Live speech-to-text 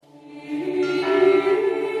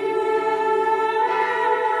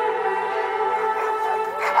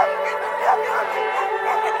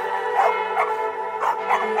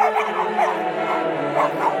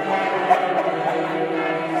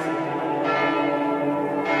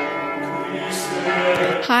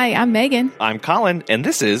Hi, I'm Megan. I'm Colin, and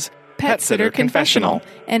this is Pet Sitter Confessional,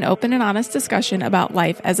 an open and honest discussion about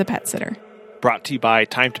life as a pet sitter. Brought to you by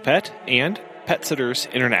Time to Pet and Pet Sitters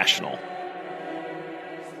International.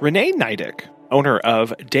 Renee Neidick, owner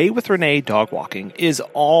of Day with Renee Dog Walking, is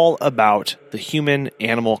all about the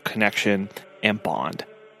human-animal connection and bond.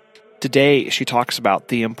 Today, she talks about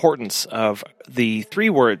the importance of the three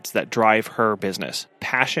words that drive her business: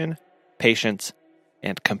 passion, patience,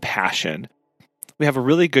 and compassion. We have a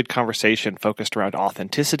really good conversation focused around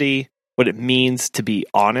authenticity, what it means to be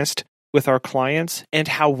honest with our clients, and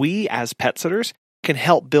how we as pet sitters can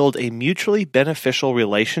help build a mutually beneficial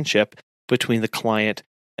relationship between the client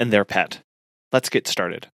and their pet. Let's get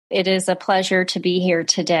started. It is a pleasure to be here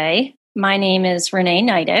today. My name is Renee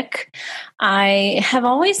Neidick. I have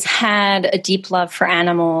always had a deep love for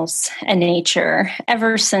animals and nature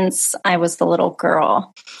ever since I was the little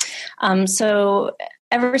girl.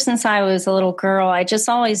 Ever since I was a little girl, I just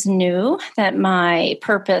always knew that my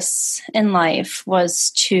purpose in life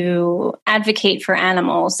was to advocate for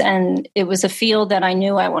animals, and it was a field that I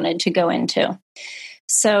knew I wanted to go into.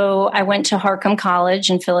 So I went to Harcum College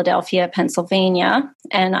in Philadelphia, Pennsylvania,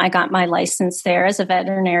 and I got my license there as a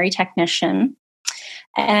veterinary technician.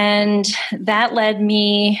 And that led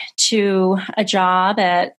me to a job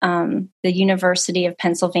at the University of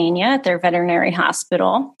Pennsylvania at their veterinary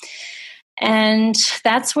hospital. And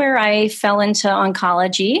that's where I fell into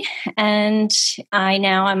oncology. And I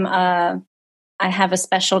have a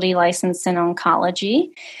specialty license in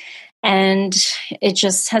oncology. And it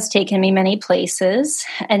just has taken me many places.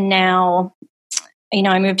 And now,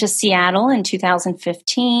 I moved to Seattle in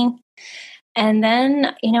 2015. And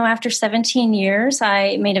then, after 17 years,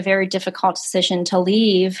 I made a very difficult decision to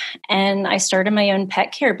leave. And I started my own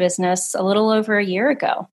pet care business a little over a year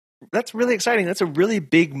ago. That's really exciting. That's a really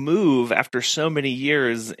big move after so many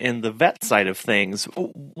years in the vet side of things.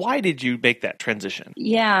 Why did you make that transition?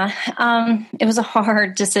 Yeah, it was a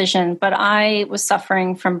hard decision, but I was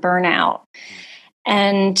suffering from burnout,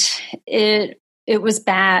 and it was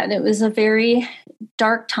bad. It was a very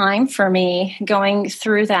dark time for me going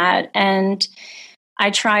through that, and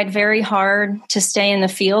I tried very hard to stay in the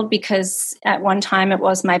field because at one time it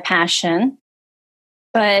was my passion,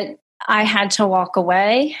 but I had to walk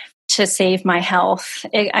away to save my health.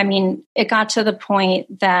 It got to the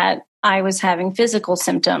point that I was having physical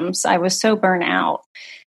symptoms. I was so burnt out.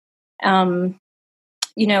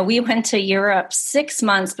 We went to Europe 6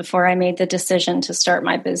 months before I made the decision to start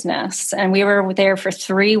my business. And we were there for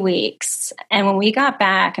 3 weeks. And when we got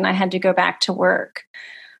back and I had to go back to work,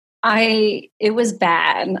 it was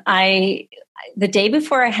bad. The day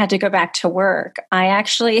before I had to go back to work, I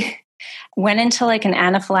actually went into like an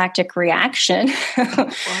anaphylactic reaction.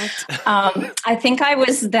 I think I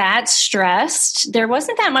was that stressed. There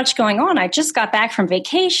wasn't that much going on. I just got back from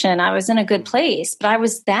vacation. I was in a good place, but I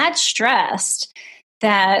was that stressed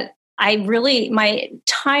that my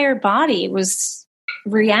entire body was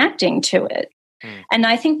reacting to it. And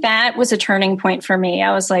I think that was a turning point for me.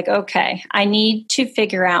 I was like, okay, I need to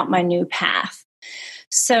figure out my new path.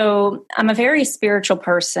 So I'm a very spiritual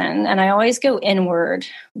person, and I always go inward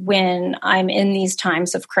when I'm in these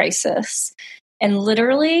times of crisis. And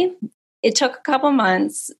literally, it took a couple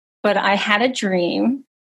months, but I had a dream,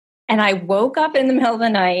 and I woke up in the middle of the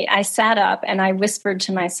night. I sat up and I whispered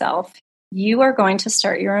to myself, "You are going to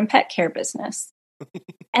start your own pet care business."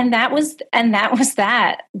 and that was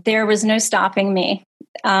that. There was no stopping me.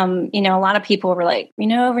 A lot of people were like,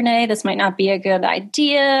 Renee, this might not be a good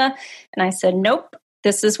idea. And I said, nope.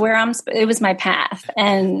 This is where it was my path.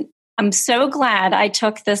 And I'm so glad I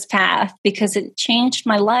took this path because it changed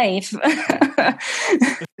my life.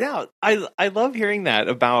 Yeah, I love hearing that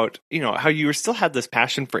about, how you still had this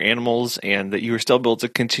passion for animals and that you were still able to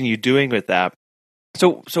continue doing with that.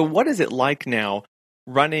 So what is it like now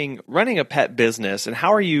running a pet business, and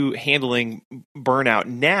how are you handling burnout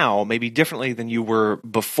now, maybe differently than you were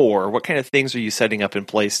before? What kind of things are you setting up in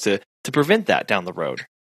place to prevent that down the road?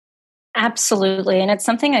 Absolutely. And it's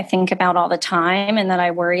something I think about all the time and that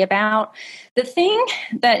I worry about. The thing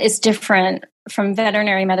that is different from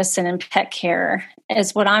veterinary medicine and pet care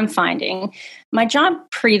is what I'm finding. My job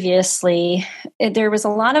previously, there was a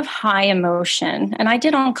lot of high emotion, and I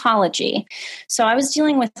did oncology. So I was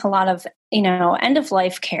dealing with a lot of, end of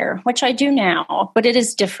life care, which I do now, but it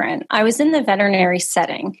is different. I was in the veterinary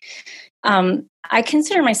setting. I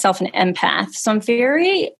consider myself an empath. So I'm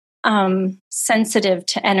very sensitive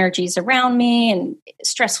to energies around me and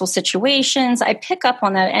stressful situations. I pick up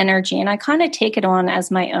on that energy and I kind of take it on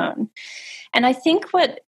as my own. And I think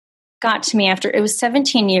what got to me after it was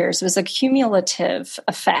 17 years was a cumulative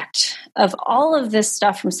effect of all of this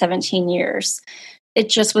stuff from 17 years it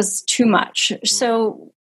just was too much.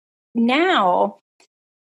 So now,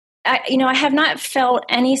 I have not felt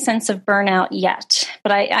any sense of burnout yet,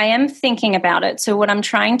 but I am thinking about it. So what I'm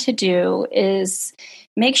trying to do is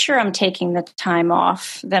make sure I'm taking the time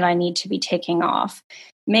off that I need to be taking off.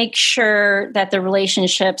 Make sure that the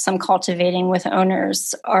relationships I'm cultivating with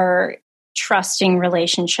owners are trusting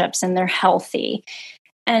relationships and they're healthy.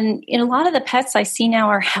 And a lot of the pets I see now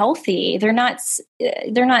are healthy. They're not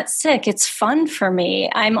sick. It's fun for me.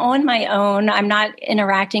 I'm on my own. I'm not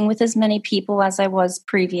interacting with as many people as I was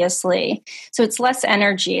previously. So it's less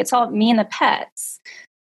energy. It's all me and the pets.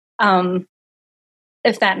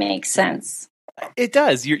 If that makes sense. It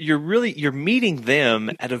does. You're meeting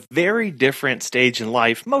them at a very different stage in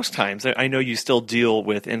life. Most times, I know you still deal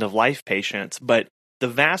with end of life patients, but the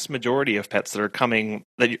vast majority of pets that are coming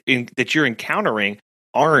that you're encountering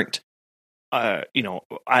aren't, at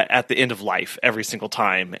the end of life every single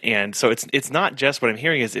time. And so it's not just what I'm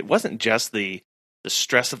hearing is it wasn't just the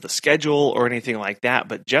stress of the schedule or anything like that,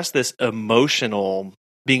 but just this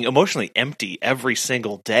being emotionally empty every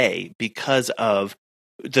single day because of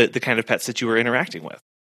the kind of pets that you were interacting with.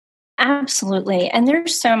 Absolutely. And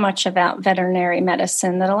there's so much about veterinary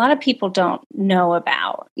medicine that a lot of people don't know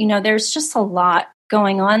about. There's just a lot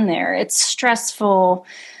going on there. It's stressful.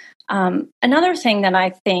 Another thing that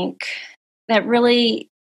I think that really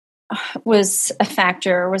was a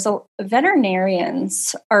factor was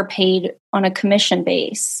veterinarians are paid on a commission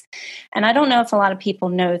base. And I don't know if a lot of people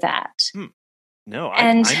know that. No,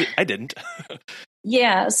 I didn't.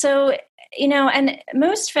 Yeah. So, and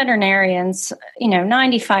most veterinarians,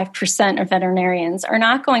 95% of veterinarians are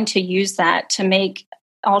not going to use that to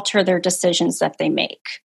alter their decisions that they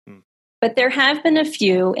make. But there have been a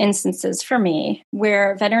few instances for me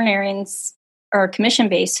where veterinarians are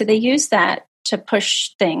commission-based, so they use that to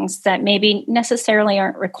push things that maybe necessarily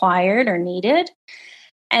aren't required or needed.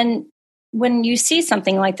 And when you see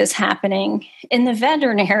something like this happening in the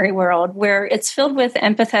veterinary world, where it's filled with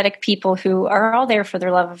empathetic people who are all there for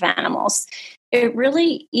their love of animals, it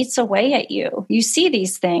really eats away at you. You see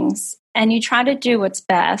these things and you try to do what's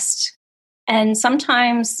best. And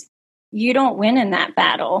sometimes you don't win in that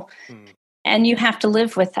battle and you have to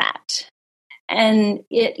live with that. And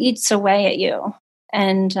it eats away at you.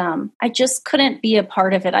 And I just couldn't be a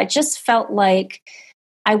part of it. I just felt like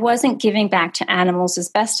I wasn't giving back to animals as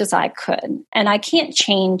best as I could. And I can't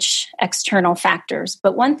change external factors.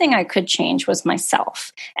 But one thing I could change was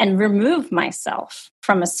myself and remove myself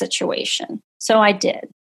from a situation. So I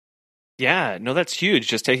did. Yeah, no, that's huge.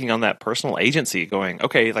 Just taking on that personal agency, going,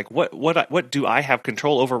 okay, like what do I have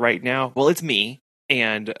control over right now? Well, it's me.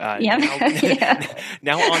 And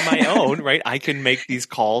now on my own, right, I can make these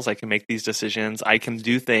calls. I can make these decisions. I can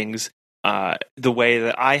do things the way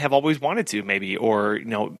that I have always wanted to, maybe, or,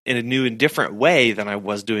 in a new and different way than I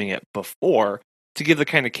was doing it before, to give the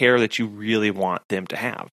kind of care that you really want them to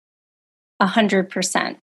have.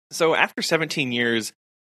 100%. So after 17 years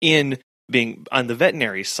in being on the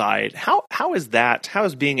veterinary side, how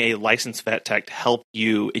has being a licensed vet tech helped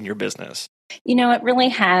you in your business? It really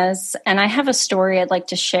has. And I have a story I'd like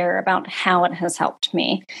to share about how it has helped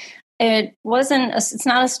me. It's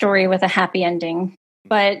not a story with a happy ending,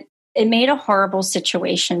 but it made a horrible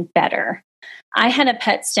situation better. I had a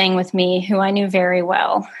pet staying with me who I knew very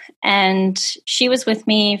well, and she was with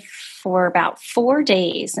me for about 4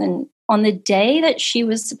 days. And on the day that she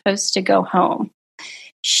was supposed to go home,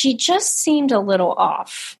 she just seemed a little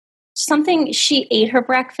off. She ate her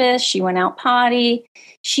breakfast, she went out potty.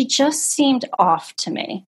 She just seemed off to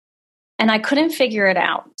me. And I couldn't figure it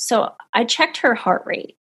out. So I checked her heart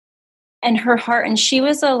rate. And she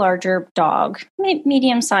was a larger dog,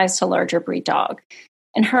 medium-sized to larger breed dog.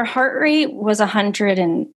 And her heart rate was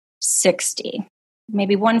 160,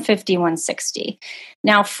 maybe 150, 160.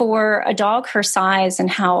 Now, for a dog her size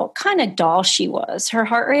and how kind of dull she was, her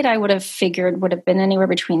heart rate, I would have figured, would have been anywhere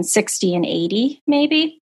between 60 and 80,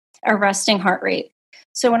 maybe, a resting heart rate.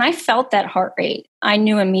 So when I felt that heart rate, I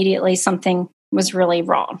knew immediately something was really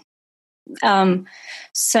wrong.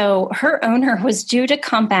 So her owner was due to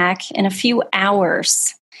come back in a few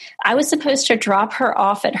hours. I was supposed to drop her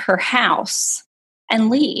off at her house and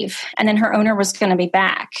leave, and then her owner was going to be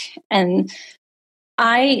back. And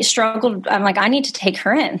I struggled. I'm like, I need to take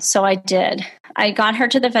her in. So I did. I got her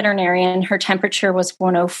to the veterinarian. Her temperature was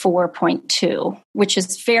 104.2, which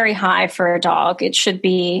is very high for a dog. It should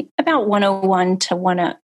be about 101 to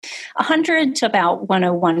 100 to about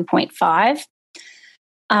 101.5.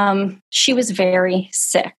 She was very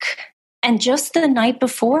sick. And just the night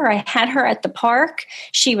before, I had her at the park.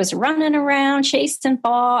 She was running around, chasing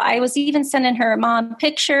ball. I was even sending her mom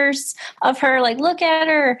pictures of her, like, look at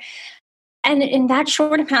her. And in that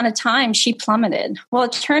short amount of time, she plummeted. Well,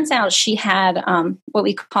 it turns out she had what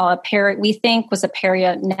we call we think was a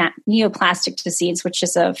neoplastic disease, which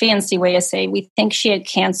is a fancy way to say we think she had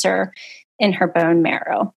cancer in her bone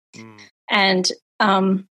marrow. And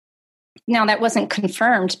now that wasn't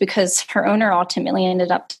confirmed because her owner ultimately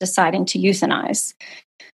ended up deciding to euthanize.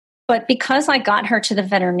 But because I got her to the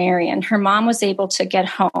veterinarian, her mom was able to get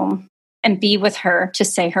home and be with her to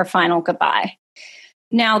say her final goodbye.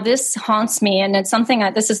 Now, this haunts me, and it's something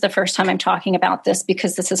this is the first time I'm talking about this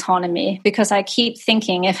because this has haunted me, because I keep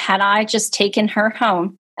thinking had I just taken her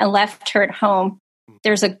home and left her at home,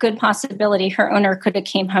 there's a good possibility her owner could have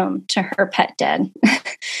came home to her pet dead.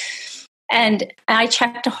 And I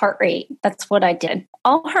checked a heart rate. That's what I did.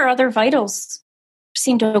 All her other vitals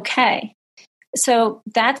seemed okay. So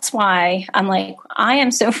that's why I'm like, I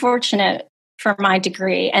am so fortunate for my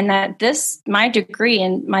degree, and that my degree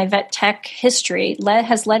in my vet tech history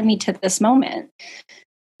has led me to this moment.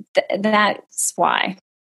 That's why.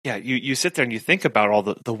 Yeah, you sit there and you think about all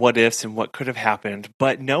the what ifs and what could have happened,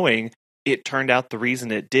 but knowing it turned out the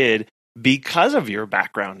reason it did because of your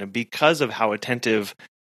background and because of how attentive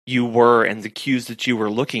you were and the cues that you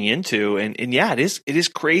were looking into. And yeah, it is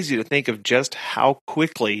crazy to think of just how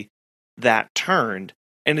quickly that turned.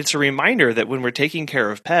 And it's a reminder that when we're taking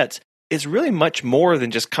care of pets, it's really much more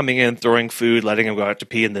than just coming in, throwing food, letting them go out to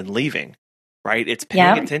pee, and then leaving, right? It's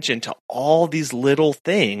paying attention to all these little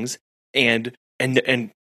things and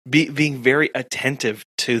being very attentive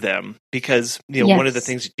to them. Because one of the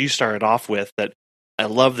things that you started off with that I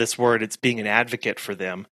love this word, it's being an advocate for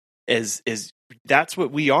them, is that's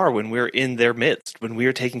what we are when we're in their midst, when we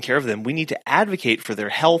are taking care of them. We need to advocate for their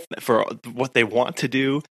health, for what they want to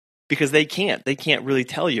do, because they can't really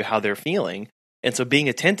tell you how they're feeling. And so being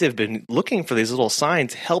attentive and looking for these little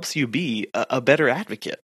signs helps you be a better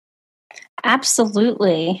advocate.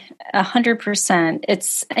 Absolutely. 100%.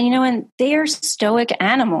 It's, and they are stoic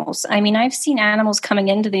animals. I mean, I've seen animals coming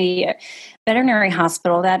into the veterinary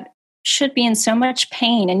hospital that should be in so much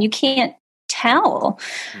pain, and you can't tell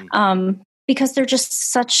because they're just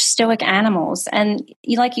such stoic animals. And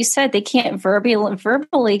like you said, they can't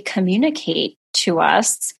verbally communicate to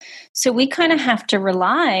us. So we kind of have to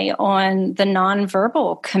rely on the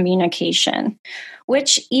nonverbal communication,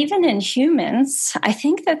 which even in humans, I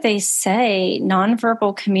think that they say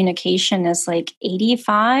nonverbal communication is like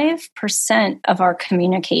 85% of our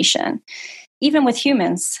communication, even with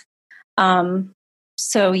humans.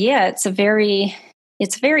 So yeah, it's a very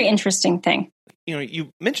interesting thing. You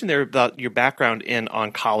mentioned there about your background in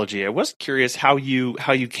oncology. I was curious how you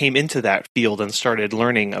came into that field and started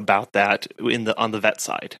learning about that on the vet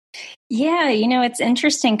side. Yeah, it's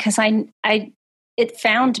interesting because it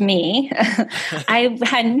found me. I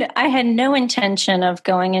had no intention of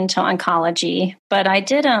going into oncology, but I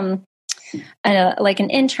did like an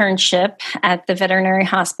internship at the veterinary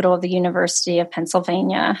hospital of the University of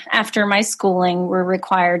Pennsylvania. After my schooling, we're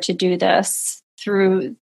required to do this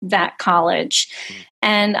through that college.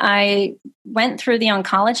 And I went through the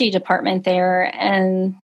oncology department there,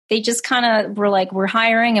 and they just kind of were like, we're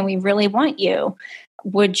hiring and we really want you.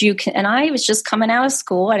 Would you? And I was just coming out of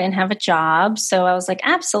school. I didn't have a job. So I was like,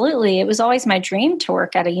 absolutely. It was always my dream to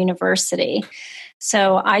work at a university.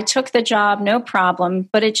 So I took the job, no problem,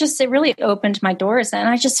 but it really opened my doors, and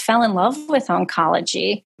I just fell in love with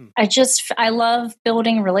oncology. I love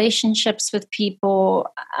building relationships with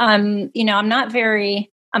people.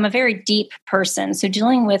 I'm a very deep person. So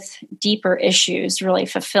dealing with deeper issues really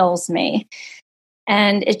fulfills me.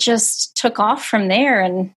 And it just took off from there.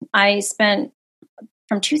 And I spent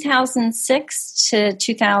from 2006 to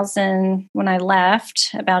 2000, when I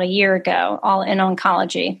left about a year ago, all in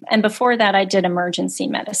oncology. And before that, I did emergency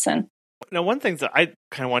medicine. Now, one thing that I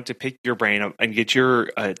kind of want to pick your brain and get your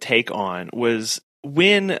take on was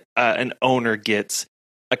when an owner gets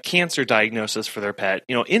a cancer diagnosis for their pet,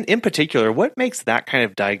 in particular, what makes that kind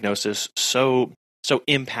of diagnosis so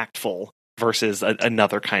impactful versus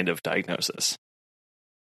another kind of diagnosis?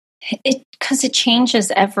 Because it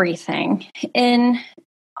changes everything. In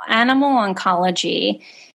animal oncology,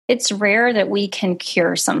 it's rare that we can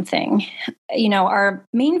cure something. Our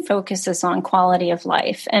main focus is on quality of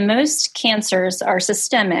life, and most cancers are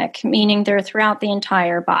systemic, meaning they're throughout the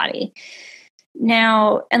entire body.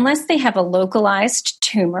 Now, unless they have a localized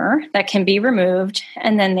tumor that can be removed,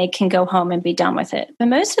 and then they can go home and be done with it. But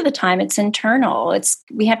most of the time it's internal.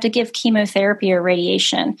 We have to give chemotherapy or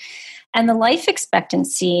radiation. And the life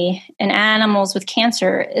expectancy in animals with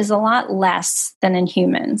cancer is a lot less than in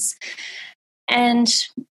humans. And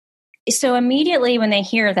so immediately when they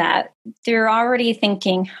hear that, they're already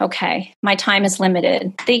thinking, okay, my time is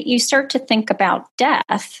limited. You start to think about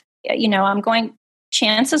death.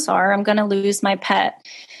 chances are I'm going to lose my pet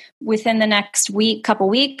within the next week, couple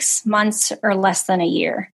weeks, months, or less than a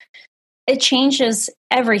year. It changes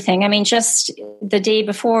everything. I mean, just the day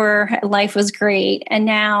before, life was great, and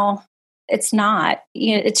now it's not.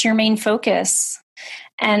 It's your main focus,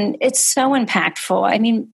 and it's so impactful. I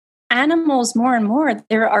mean, animals more and more,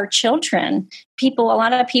 they're our children. A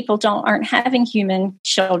lot of people aren't having human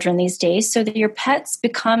children these days, so that your pets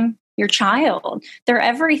become your child. They're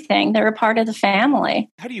everything. They're a part of the family.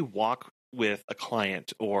 How do you walk with a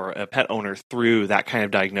client or a pet owner through that kind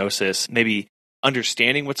of diagnosis, maybe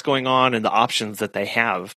understanding what's going on and the options that they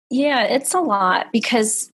have? Yeah, it's a lot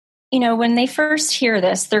because, when they first hear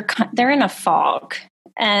this, they're in a fog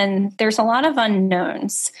and there's a lot of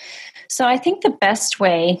unknowns. So I think the best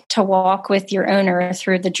way to walk with your owner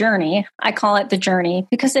through the journey, I call it the journey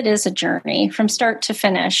because it is a journey from start to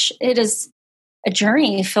finish. It is a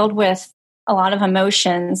journey filled with a lot of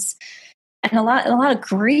emotions and a lot of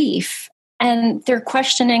grief, and they're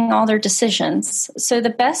questioning all their decisions. So the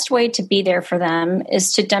best way to be there for them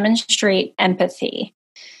is to demonstrate empathy.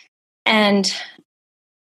 And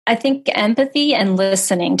I think empathy and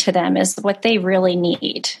listening to them is what they really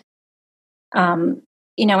need.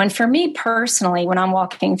 And for me personally, when I'm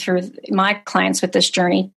walking through my clients with this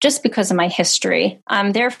journey, just because of my history,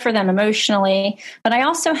 I'm there for them emotionally, but I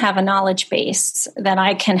also have a knowledge base that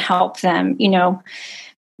I can help them,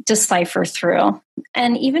 decipher through.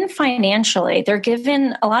 And even financially,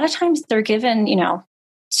 a lot of times they're given,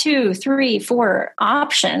 2, 3, 4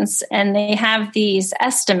 options, and they have these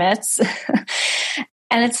estimates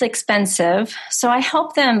and it's expensive. So I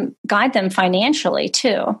help them, guide them financially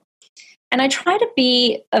too. And I try to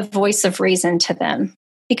be a voice of reason to them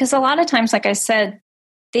because a lot of times, like I said,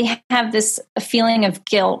 they have a feeling of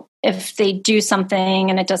guilt if they do something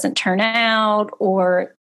and it doesn't turn out,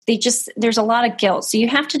 or there's a lot of guilt. So you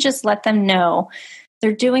have to just let them know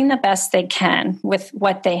they're doing the best they can with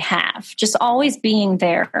what they have, just always being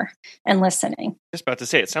there and listening. Just about to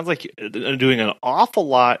say, it sounds like you're doing an awful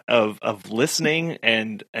lot of listening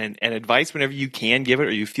and advice whenever you can give it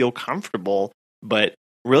or you feel comfortable, but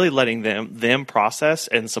really letting them process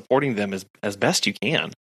and supporting them as best you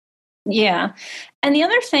can. Yeah. And the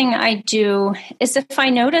other thing I do is if I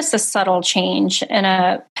notice a subtle change in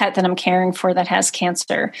a pet that I'm caring for that has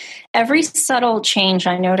cancer, every subtle change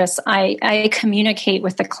I notice, I communicate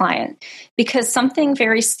with the client because something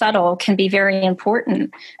very subtle can be very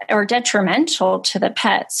important or detrimental to the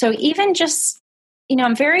pet. So even just,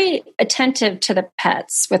 I'm very attentive to the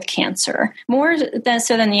pets with cancer, more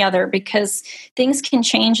than the other, because things can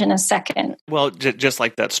change in a second. Well, just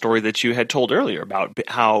like that story that you had told earlier about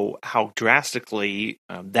how drastically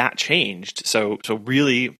that changed. So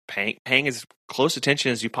really paying as close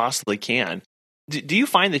attention as you possibly can. Do you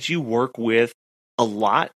find that you work with a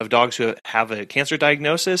lot of dogs who have a cancer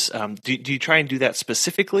diagnosis? Do you try and do that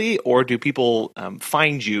specifically, or do people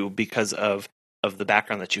find you because of the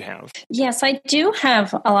background that you have? Yes, I do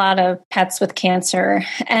have a lot of pets with cancer,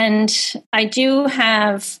 and I do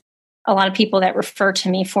have a lot of people that refer to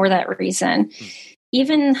me for that reason.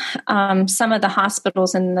 Even some of the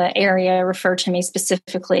hospitals in the area refer to me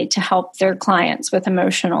specifically to help their clients with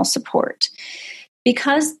emotional support.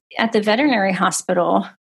 Because at the veterinary hospital,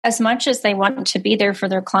 as much as they want to be there for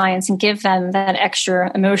their clients and give them that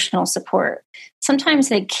extra emotional support, sometimes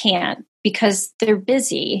they can't because they're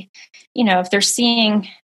busy. If they're seeing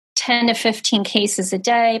 10 to 15 cases a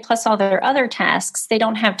day, plus all their other tasks, they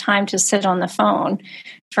don't have time to sit on the phone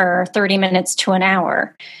for 30 minutes to an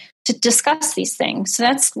hour to discuss these things. So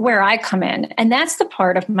that's where I come in. And that's the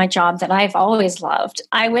part of my job that I've always loved.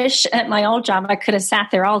 I wish at my old job I could have sat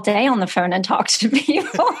there all day on the phone and talked to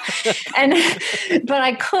people. But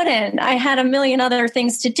I couldn't. I had a million other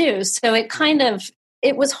things to do. So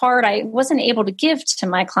it was hard. I wasn't able to give to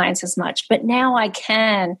my clients as much, but now I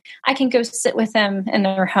can go sit with them in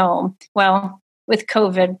their home. Well, with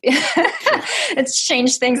COVID, it's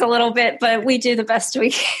changed things a little bit, but we do the best we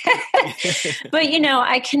can. But,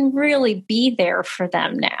 I can really be there for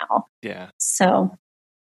them now. Yeah. So.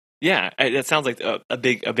 Yeah, it sounds like a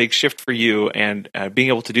big shift for you, and being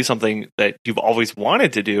able to do something that you've always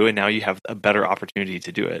wanted to do, and now you have a better opportunity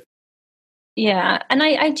to do it. Yeah. And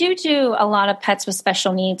I do a lot of pets with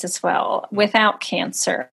special needs as well, without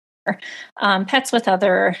cancer, pets with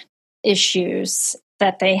other issues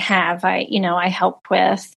that they have, I help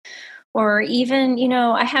with, or even,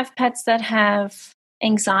 I have pets that have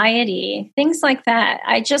anxiety, things like that.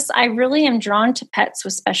 I really am drawn to pets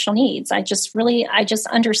with special needs. I just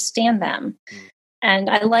understand them. And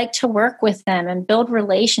I like to work with them and build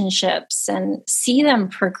relationships and see them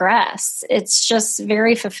progress. It's just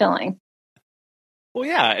very fulfilling. Well,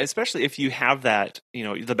 yeah, especially if you have that,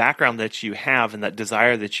 the background that you have and that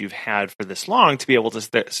desire that you've had for this long to be able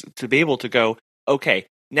to go, okay,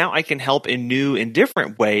 now I can help in new and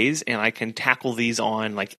different ways, and I can tackle these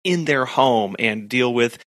on like in their home and deal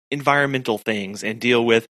with environmental things and deal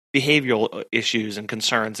with behavioral issues and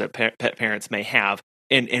concerns that pet parents may have,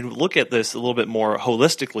 and look at this a little bit more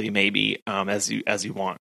holistically, maybe as you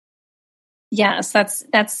want. Yes,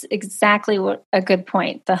 that's exactly what a good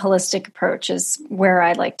point. The holistic approach is where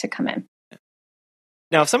I'd like to come in.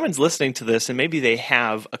 Now, if someone's listening to this and maybe they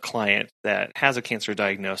have a client that has a cancer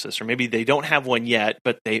diagnosis, or maybe they don't have one yet,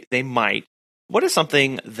 but they might, what is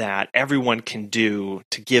something that everyone can do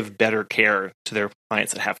to give better care to their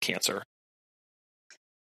clients that have cancer?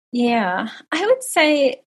 Yeah, I would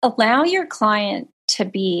say allow your client to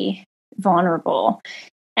be vulnerable.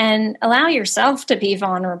 And allow yourself to be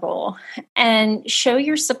vulnerable and show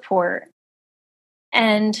your support.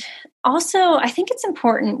 And also, I think it's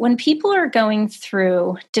important when people are going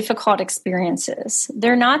through difficult experiences,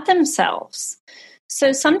 they're not themselves.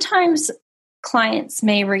 So sometimes clients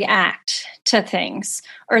may react to things,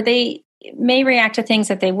 or they may react to things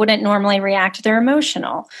that they wouldn't normally react. They're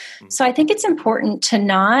emotional. So I think it's important to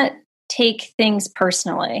not take things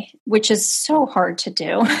personally, which is so hard to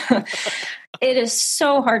do. It is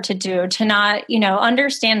so hard to do, to not,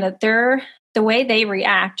 understand that the way they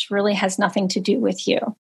react really has nothing to do with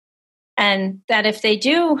you. And that if they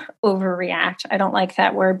do overreact, I don't like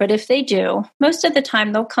that word, but if they do, most of the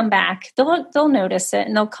time they'll come back, they'll notice it,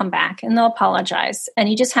 and they'll come back and they'll apologize. And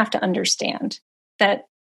you just have to understand that,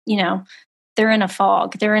 they're in a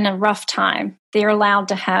fog, they're in a rough time. They're allowed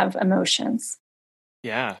to have emotions.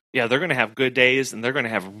 Yeah. They're going to have good days, and they're going to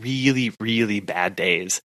have really, really bad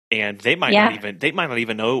days. And they might not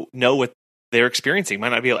even know what they're experiencing. Might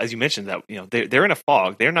not be, as you mentioned, that they're in a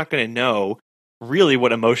fog. They're not going to know really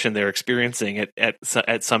what emotion they're experiencing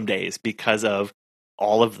at some days, because of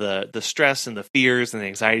all of the stress and the fears and the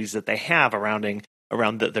anxieties that they have around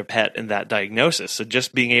their pet and that diagnosis. So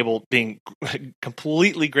just being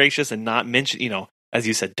completely gracious and not mention, as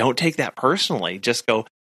you said, don't take that personally. Just go,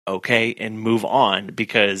 okay, and move on,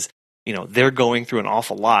 because they're going through an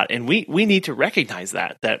awful lot. And we need to recognize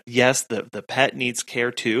that yes, the pet needs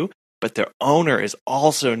care too, but their owner is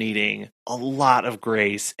also needing a lot of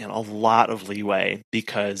grace and a lot of leeway,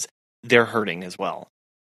 because they're hurting as well.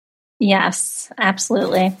 Yes,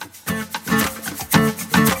 absolutely.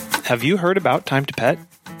 Have you heard about Time to Pet?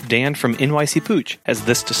 Dan from NYC Pooch has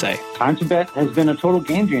this to say. Time to Pet has been a total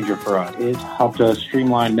game changer for us. It's helped us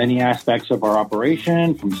streamline many aspects of our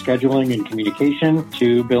operation, from scheduling and communication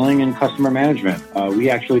to billing and customer management. We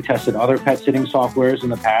actually tested other pet sitting softwares in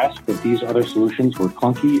the past, but these other solutions were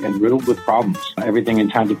clunky and riddled with problems. Everything in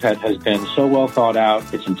Time to Pet has been so well thought out.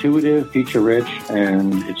 It's intuitive, feature-rich,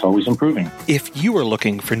 and it's always improving. If you are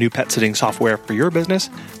looking for new pet sitting software for your business,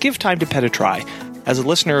 give Time to Pet a try. As a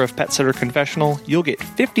listener of Pet Sitter Confessional, you'll get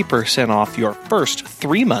 50% off your first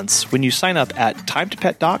 3 months when you sign up at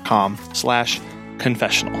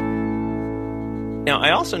timetopet.com/confessional. Now,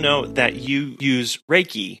 I also know that you use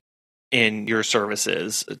Reiki in your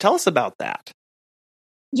services. Tell us about that.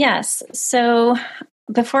 Yes. So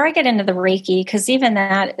before I get into the Reiki, because even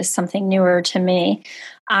that is something newer to me,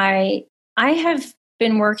 I have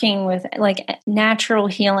been working with like natural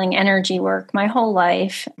healing energy work my whole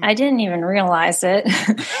life. I didn't even realize it.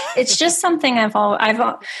 It's just something it's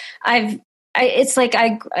like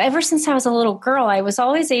ever since I was a little girl, I was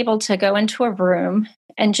always able to go into a room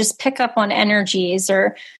and just pick up on energies,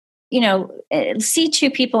 or, see two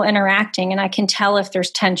people interacting, and I can tell if there's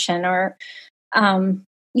tension, or,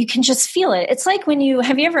 you can just feel it. It's like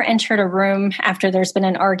have you ever entered a room after there's been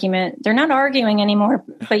an argument? They're not arguing anymore,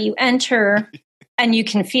 but you enter and you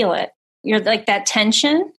can feel it. You're like that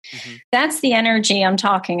tension. Mm-hmm. That's the energy I'm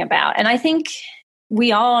talking about. And I think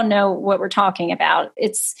we all know what we're talking about.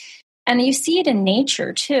 And you see it in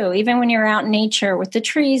nature too. Even when you're out in nature with the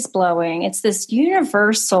trees blowing, it's this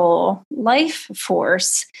universal life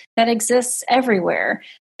force that exists everywhere.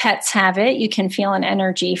 Pets have it. You can feel an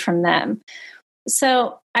energy from them.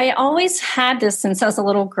 So I always had this since I was a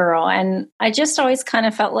little girl, and I just always kind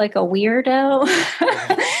of felt like a weirdo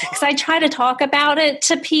because I try to talk about it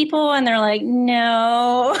to people and they're like,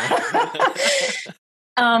 no,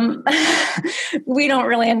 we don't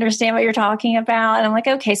really understand what you're talking about. And I'm like,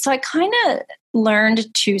 okay. So I kind of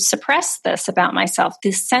learned to suppress this about myself,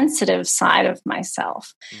 this sensitive side of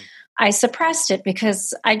myself. I suppressed it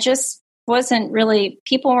because I just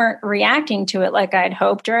people weren't reacting to it like I'd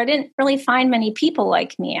hoped, or I didn't really find many people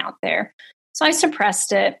like me out there. So I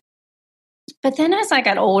suppressed it. But then as I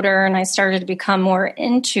got older and I started to become more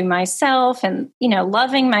into myself and,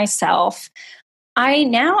 loving myself, I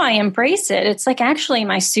embrace it. It's like actually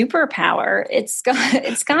my superpower. It's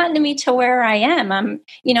gotten me to where I am. I'm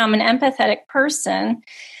an empathetic person.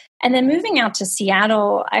 And then moving out to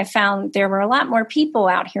Seattle, I found there were a lot more people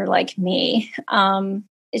out here like me.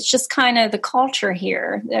 It's just kind of the culture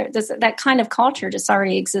here. That kind of culture just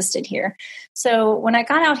already existed here. So when I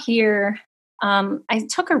got out here, I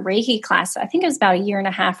took a Reiki class. I think it was about 1.5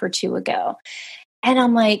 years or 2 ago. And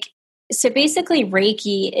I'm like, so basically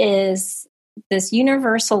Reiki is this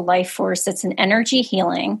universal life force that's an energy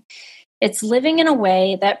healing. It's living in a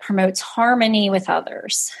way that promotes harmony with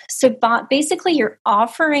others. So basically you're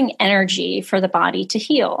offering energy for the body to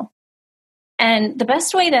heal. And the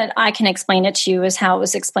best way that I can explain it to you is how it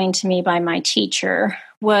was explained to me by my teacher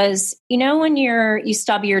was, when you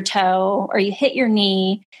stub your toe or you hit your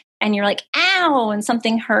knee and you're like, ow, and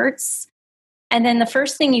something hurts. And then the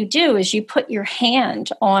first thing you do is you put your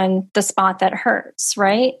hand on the spot that hurts,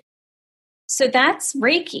 right? So that's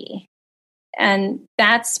Reiki. And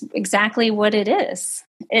that's exactly what it is.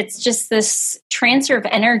 It's just this transfer of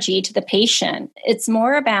energy to the patient. It's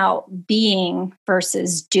more about being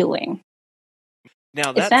versus doing.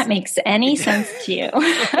 Now, if that makes any sense to you.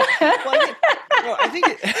 I think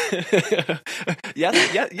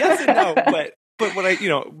yes and no. But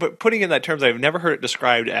what but putting in that terms, I've never heard it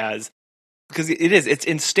described as, because it's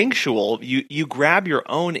instinctual. You grab your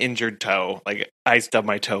own injured toe. Like I stub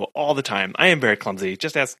my toe all the time. I am very clumsy.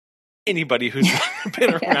 Just ask anybody who's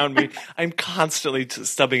been around me. I'm constantly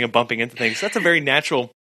stubbing and bumping into things. That's a very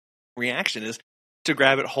natural reaction, is to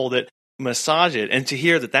grab it, hold it, massage it, and to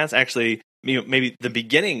hear that that's actually maybe the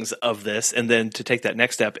beginnings of this, and then to take that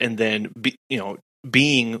next step, and then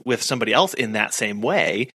being with somebody else in that same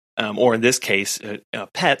way, or in this case,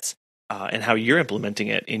 pets, and how you're implementing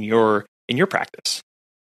it in your practice.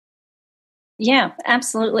 Yeah,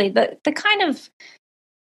 absolutely. The kind of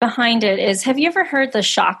behind it is, have you ever heard the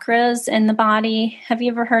chakras in the body? Have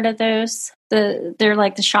you ever heard of those? They're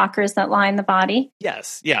like the chakras that line the body.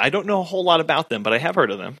 Yes. Yeah. I don't know a whole lot about them, but I have heard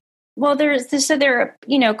of them. Well, they're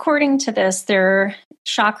according to this, they're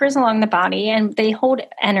chakras along the body and they hold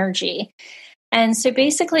energy. And so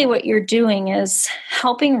basically what you're doing is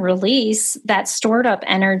helping release that stored up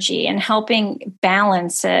energy and helping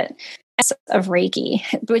balance it of Reiki,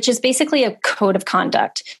 which is basically a code of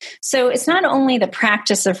conduct. So it's not only the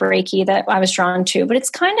practice of Reiki that I was drawn to, but it's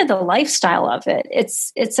kind of the lifestyle of it.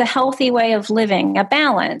 It's a healthy way of living, a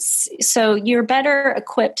balance. So you're better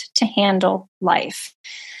equipped to handle life.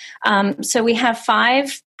 So we have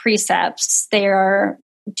 5 precepts. They are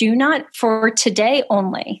do not for today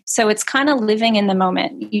only. So it's kind of living in the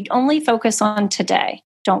moment. You only focus on today.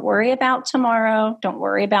 Don't worry about tomorrow. Don't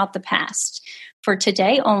worry about the past. For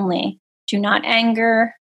today only, do not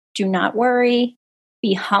anger. Do not worry.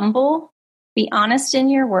 Be humble. Be honest in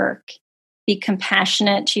your work. Be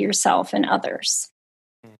compassionate to yourself and others.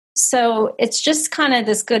 So it's just kind of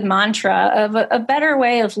this good mantra of a better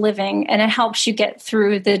way of living, and it helps you get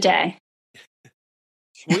through the day.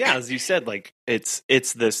 Well, yeah, as you said, like it's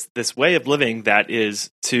this way of living that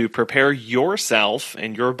is to prepare yourself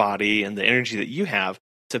and your body and the energy that you have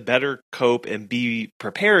to better cope and be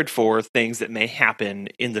prepared for things that may happen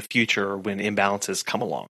in the future when imbalances come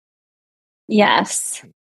along. Yes.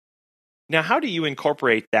 Now, how do you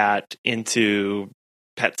incorporate that into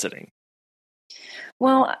pet sitting?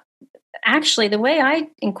 Well, actually, the way I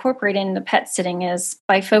incorporate it into pet sitting is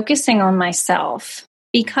by focusing on myself.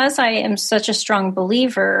 Because I am such a strong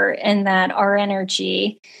believer in that our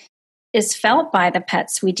energy is felt by the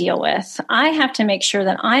pets we deal with, I have to make sure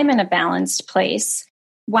that I'm in a balanced place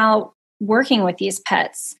while working with these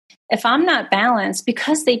pets. If I'm not balanced,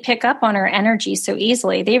 because they pick up on our energy so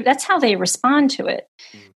easily, that's how they respond to it.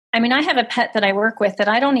 I mean, I have a pet that I work with that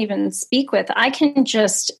I don't even speak with. I can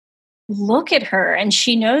just look at her and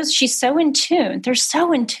she knows, she's so in tune. They're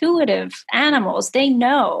so intuitive animals. They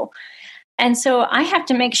know. And so I have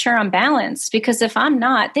to make sure I'm balanced, because if I'm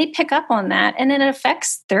not, they pick up on that and it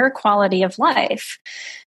affects their quality of life.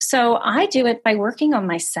 So I do it by working on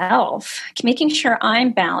myself, making sure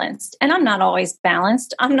I'm balanced. And I'm not always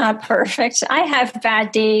balanced. I'm not perfect. I have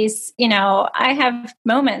bad days. I have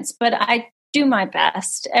moments, but I do my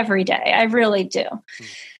best every day. I really do.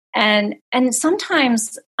 And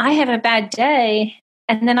sometimes I have a bad day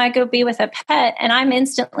and then I go be with a pet and I'm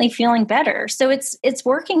instantly feeling better. So it's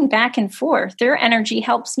working back and forth. Their energy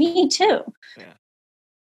helps me too.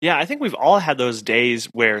 Yeah, I think we've all had those days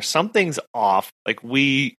where something's off. Like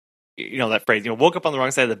that phrase, woke up on the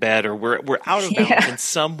wrong side of the bed, or we're out of balance in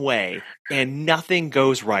some way and nothing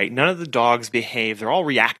goes right. None of the dogs behave. They're all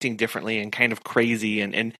reacting differently and kind of crazy,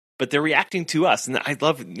 but they're reacting to us. And I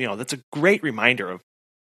love, that's a great reminder of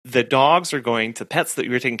the dogs are going to pets that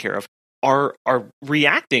you're taking care of are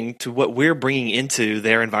reacting to what we're bringing into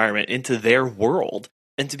their environment, into their world,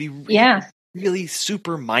 and to be really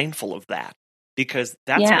super mindful of that, because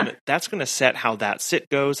that's going to set how that sit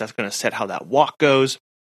goes. That's going to set how that walk goes,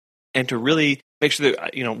 and to really make sure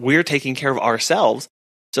that we're taking care of ourselves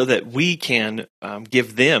so that we can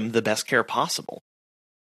give them the best care possible.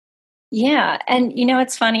 Yeah, and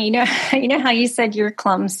it's funny. You know how you said you're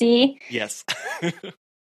clumsy. Yes.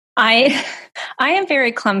 I am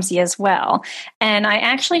very clumsy as well. And I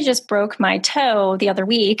actually just broke my toe the other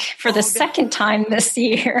week for the second time this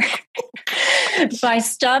year by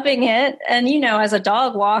stubbing it. And, as a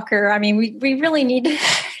dog walker, I mean, we really need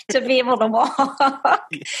to be able to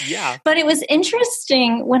walk. Yeah. But it was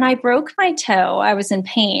interesting. When I broke my toe, I was in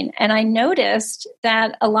pain. And I noticed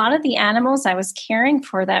that a lot of the animals I was caring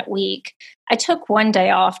for that week, I took one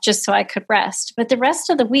day off just so I could rest. But the rest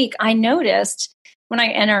of the week, I noticed when I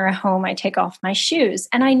enter a home, I take off my shoes,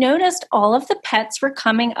 and I noticed all of the pets were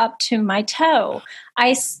coming up to my toe.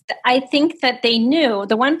 I think that they knew.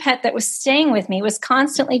 The one pet that was staying with me was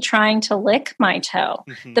constantly trying to lick my toe,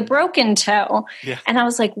 the broken toe. Yeah. And I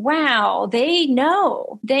was like, wow, they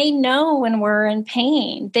know when we're in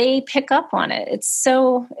pain. They pick up on it.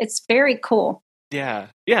 It's very cool. Yeah.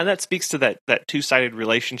 Yeah. And that speaks to that two-sided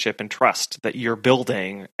relationship and trust that you're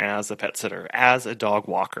building as a pet sitter, as a dog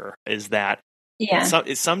walker, is that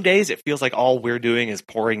some days it feels like all we're doing is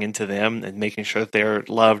pouring into them and making sure that they're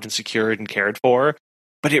loved and secured and cared for.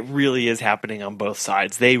 But it really is happening on both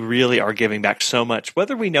sides. They really are giving back so much,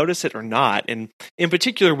 whether we notice it or not. And in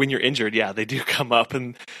particular, when you're injured, they do come up.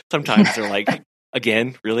 And sometimes they're like,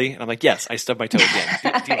 again, really? And I'm like, yes, I stubbed my toe again.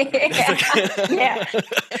 Yeah.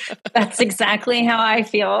 That's exactly how I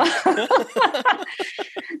feel.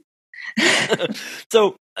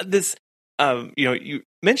 So this, you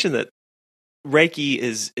mentioned that Reiki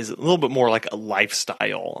is a little bit more like a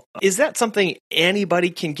lifestyle. Is that something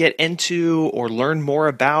anybody can get into or learn more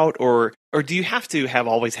about, or do you have to have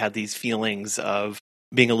always had these feelings of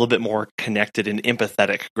being a little bit more connected and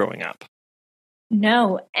empathetic growing up?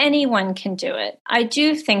 No, anyone can do it. I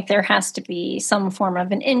do think there has to be some form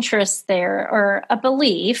of an interest there or a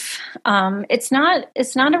belief. It's not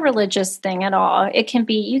a religious thing at all. It can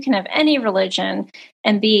be, you can have any religion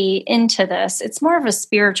and be into this. It's more of a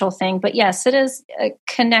spiritual thing, but yes, it is a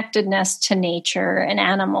connectedness to nature and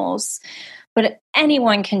animals. But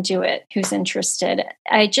anyone can do it who's interested.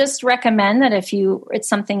 I just recommend that if it's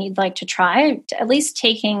something you'd like to try, at least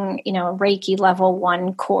taking, a Reiki level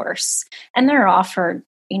 1 course. And they're offered,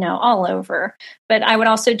 all over. But I would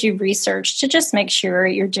also do research to just make sure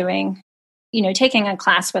you're doing, taking a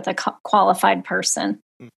class with a qualified person.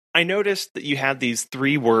 I noticed that you had these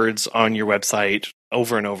 3 words on your website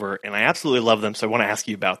over and over, and I absolutely love them. So I want to ask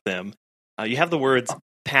you about them. You have the words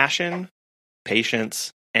passion,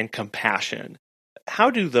 patience, and compassion. How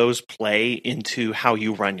do those play into how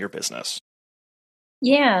you run your business?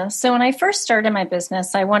 Yeah. So when I first started my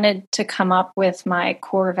business, I wanted to come up with my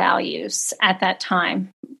core values at that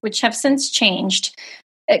time, which have since changed.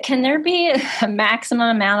 Can there be a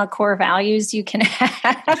maximum amount of core values you can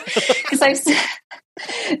have? Because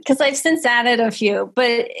I've since added a few,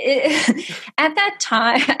 but at that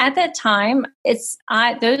time,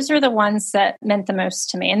 those are the ones that meant the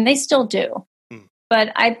most to me, and they still do.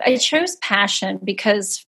 But I chose passion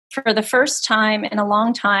because for the first time in a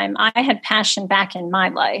long time, I had passion back in my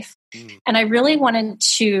life. And I really wanted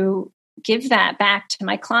to give that back to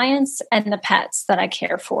my clients and the pets that I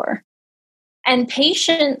care for. And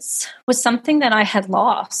patience was something that I had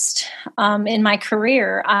lost in my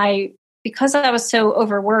career. Because I was so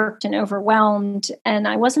overworked and overwhelmed and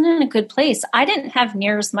I wasn't in a good place, I didn't have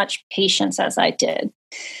near as much patience as I did.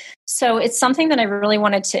 So it's something that I really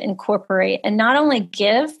wanted to incorporate and not only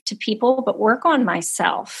give to people, but work on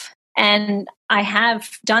myself. And I have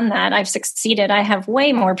done that. I've succeeded. I have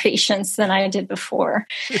way more patience than I did before.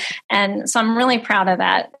 And so I'm really proud of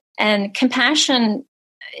that. And compassion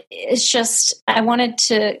is just,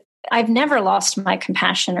 I've never lost my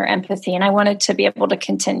compassion or empathy, and I wanted to be able to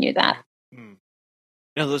continue that.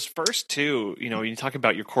 Those first 2, when you talk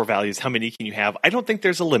about your core values, how many can you have? I don't think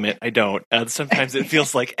there's a limit. I don't. Sometimes it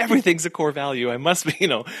feels like everything's a core value. I must be,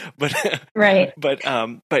 but right. But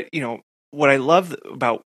what I love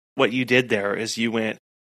about what you did there is you went,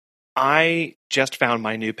 I just found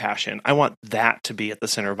my new passion. I want that to be at the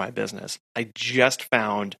center of my business. I just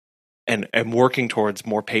found and am working towards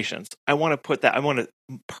more patience. I want to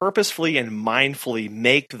purposefully and mindfully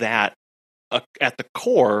make that at the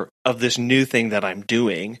core of this new thing that I'm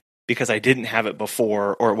doing, because I didn't have it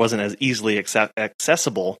before, or it wasn't as easily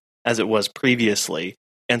accessible as it was previously.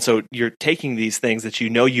 And so you're taking these things that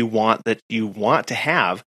you want to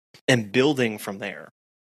have and building from there.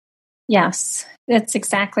 Yes, that's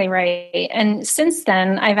exactly right. And since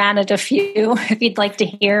then, I've added a few if you'd like to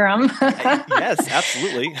hear them. Yes,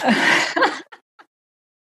 absolutely.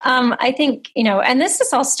 I think, and this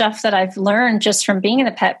is all stuff that I've learned just from being in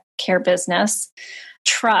the pet care business.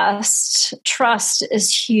 Trust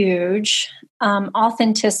is huge.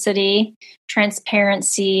 Authenticity,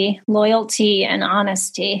 transparency, loyalty, and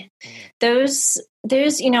honesty. Those,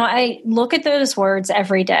 I look at those words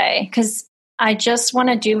every day because I just want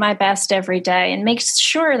to do my best every day and make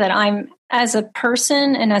sure that I'm, as a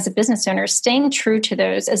person and as a business owner, staying true to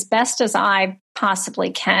those as best as I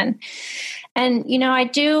possibly can. And, I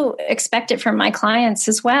do expect it from my clients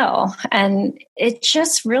as well. And it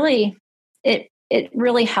just really, it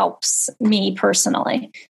really helps me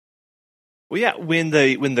personally. Well, yeah, when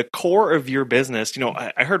the core of your business,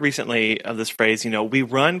 I heard recently of this phrase, we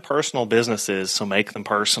run personal businesses, so make them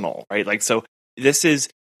personal, right? Like, so this is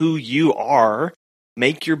who you are.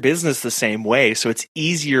 Make your business the same way, so it's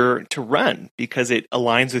easier to run because it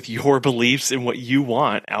aligns with your beliefs and what you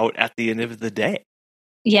want out at the end of the day.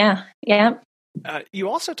 Yeah. You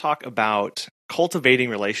also talk about cultivating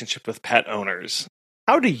relationship with pet owners.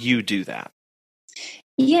 How do you do that?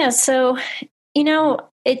 Yeah, so,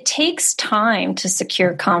 it takes time to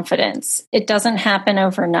secure confidence. It doesn't happen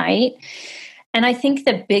overnight. And I think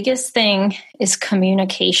the biggest thing is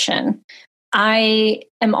communication. I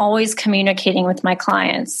am always communicating with my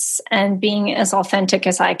clients and being as authentic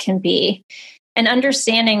as I can be, and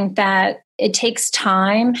understanding that it takes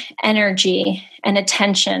time, energy, and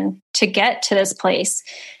attention to get to this place.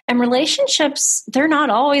 And relationships, they're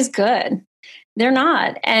not always good. They're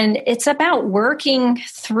not. And it's about working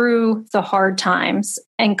through the hard times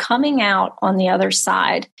and coming out on the other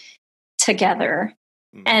side together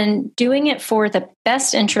and doing it for the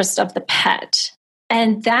best interest of the pet.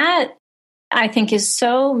 And that, I think, is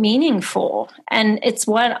so meaningful. And it's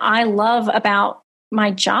what I love about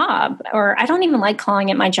my job, or I don't even like calling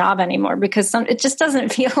it my job anymore because it just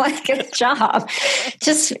doesn't feel like a job.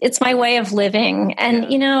 It's my way of living. And,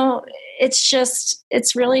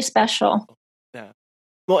 it's really special. Yeah.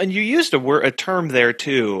 Well, and you used a term there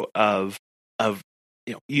too of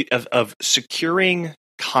securing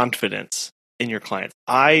confidence in your clients.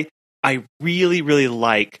 I really, really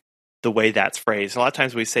like the way that's phrased. A lot of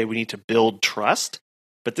times we say we need to build trust,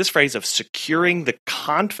 but this phrase of securing the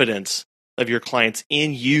confidence of your clients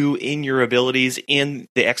in you, in your abilities, in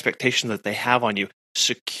the expectation that they have on you,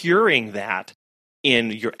 securing that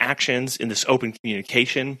in your actions, in this open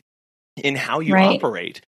communication, in how you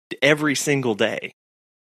operate every single day.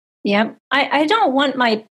 Yep. I don't want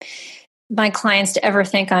my clients to ever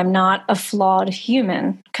think I'm not a flawed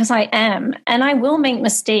human, because I am, and I will make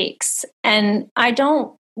mistakes, and I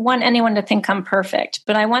don't want anyone to think I'm perfect,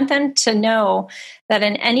 but I want them to know that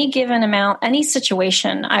in any given any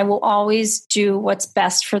situation, I will always do what's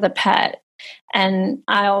best for the pet. And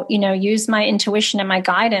I'll, use my intuition and my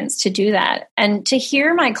guidance to do that. And to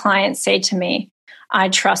hear my clients say to me, I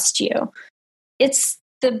trust you.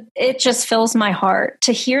 It just fills my heart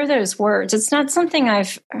to hear those words. It's not something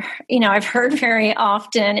I've heard very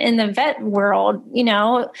often in the vet world, and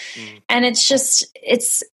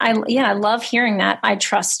I love hearing that. I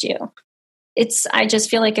trust you. I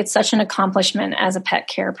just feel like it's such an accomplishment as a pet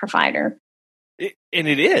care provider. And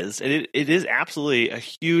it is absolutely a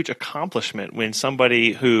huge accomplishment when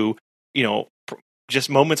somebody who, just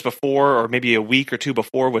moments before, or maybe a week or two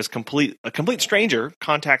before, was a complete stranger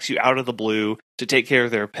contacts you out of the blue to take care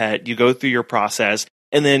of their pet. You go through your process,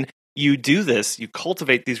 and then you do this. You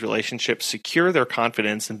cultivate these relationships, secure their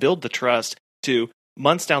confidence, and build the trust to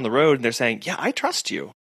months down the road. And they're saying, "Yeah, I trust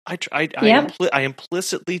you. I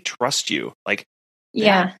implicitly trust you." Like,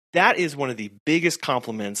 that is one of the biggest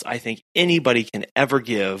compliments I think anybody can ever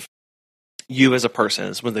give you as a person,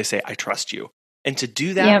 is when they say, "I trust you." And to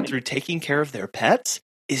do that through taking care of their pets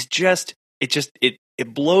is it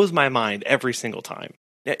blows my mind every single time.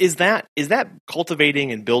 Now, is that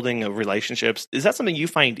cultivating and building of relationships? Is that something you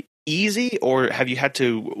find easy, or have you had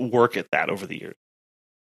to work at that over the years?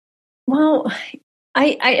 Well,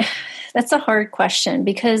 I that's a hard question,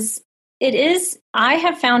 because it is. I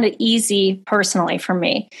have found it easy personally for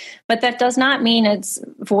me, but that does not mean it's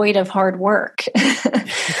void of hard work.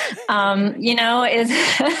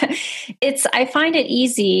 I find it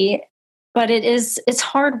easy, but it's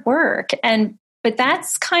hard work. But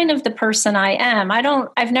that's kind of the person I am.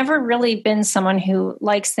 I've never really been someone who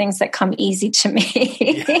likes things that come easy to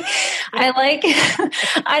me.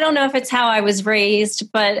 I don't know if it's how I was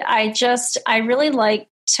raised, but I really like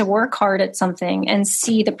to work hard at something and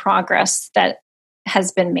see the progress that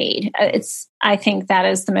has been made. I think that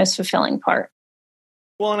is the most fulfilling part.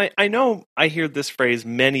 Well, and I know I hear this phrase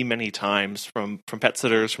many, many times from pet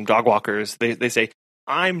sitters, from dog walkers. They say,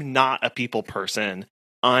 I'm not a people person.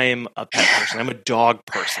 I'm a pet person. I'm a dog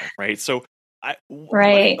person, right? So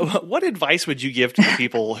right. What advice would you give to the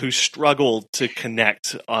people who struggle to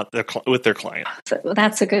connect with their client?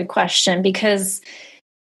 That's a good question, because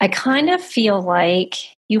I kind of feel like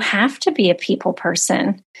you have to be a people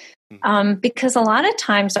person, because a lot of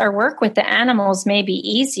times our work with the animals may be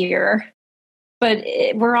easier, but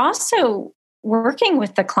we're also working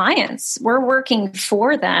with the clients. We're working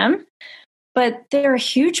for them, but they're a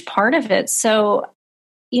huge part of it. So,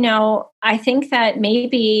 I think that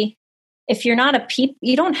maybe if you're not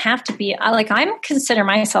you don't have to be, I consider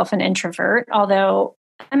myself an introvert, although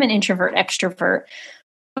I'm an introvert extrovert,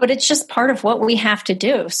 but it's just part of what we have to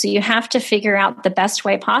do. So you have to figure out the best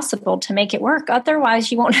way possible to make it work. Otherwise,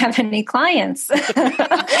 you won't have any clients. I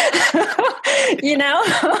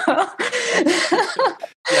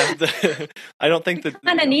don't think that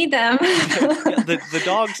I'm gonna need them. the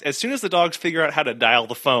dogs. As soon as the dogs figure out how to dial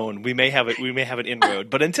the phone, we may have it. We may have an inroad.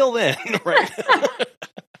 But until then, right?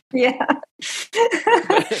 Yeah.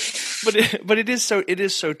 but it is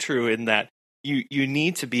so true in that you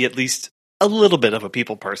need to be at least a little bit of a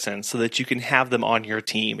people person so that you can have them on your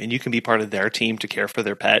team and you can be part of their team to care for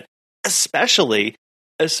their pet. Especially,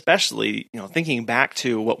 thinking back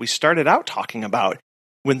to what we started out talking about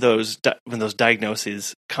when those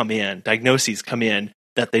diagnoses come in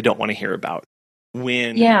that they don't want to hear about,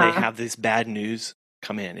 when they have this bad news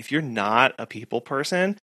come in. If you're not a people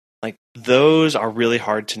person, like those are really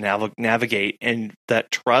hard to navigate, and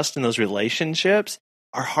that trust in those relationships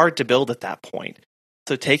are hard to build at that point.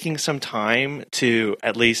 So taking some time to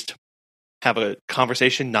at least have a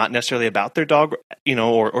conversation, not necessarily about their dog,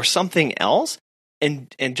 or something else,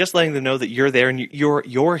 and just letting them know that you're there and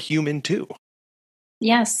you're human too.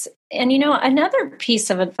 Yes. And another piece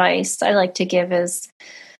of advice I like to give is,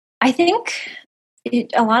 I think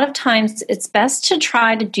a lot of times it's best to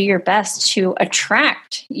try to do your best to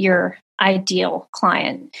attract your ideal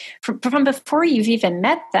client from before you've even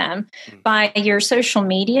met them, by your social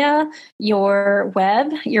media, your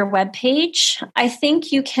web page. I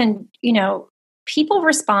think you can, people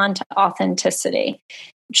respond to authenticity.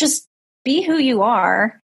 Just be who you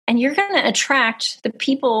are, and you're going to attract the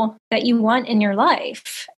people that you want in your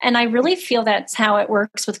life. And I really feel that's how it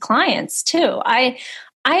works with clients too. I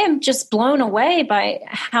am just blown away by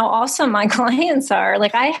how awesome my clients are.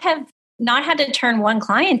 Like, I have not had to turn one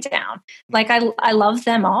client down. Like, I love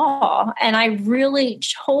them all. And I really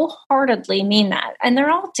wholeheartedly mean that. And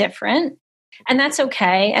they're all different, and that's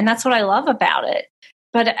okay. And that's what I love about it.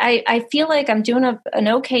 But I feel like I'm doing an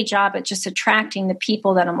okay job at just attracting the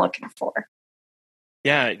people that I'm looking for.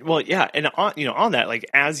 Yeah. Well, yeah. And on that, like,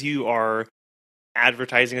 as you are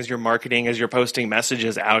advertising, as you're marketing, as you're posting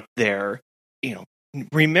messages out there,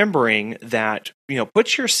 remembering that,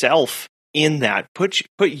 put yourself in that, put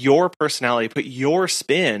your personality, put your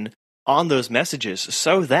spin on those messages,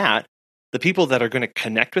 so that the people that are going to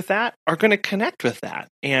connect with that are going to connect with that.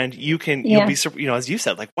 And you'll be, as you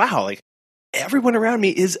said, like, wow, like everyone around me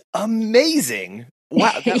is amazing.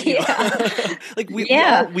 Wow. Like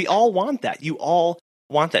we all want that. You all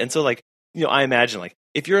want that. And so, like, I imagine, like,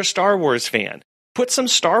 if you're a Star Wars fan, put some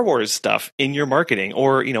Star Wars stuff in your marketing,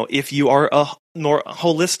 or, if you are a more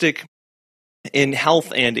holistic in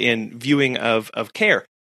health and in viewing of care,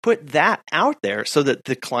 put that out there so that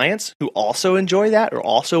the clients who also enjoy that or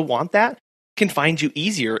also want that can find you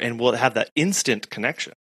easier and will have that instant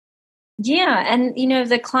connection. Yeah. And,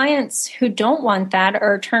 the clients who don't want that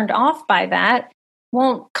or are turned off by that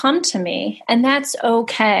won't come to me. And that's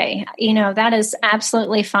okay. That is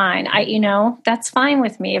absolutely fine. That's fine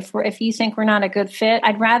with me. If you think we're not a good fit,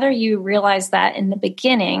 I'd rather you realize that in the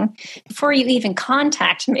beginning before you even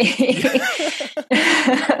contact me.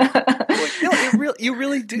 You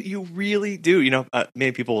really do. You really do.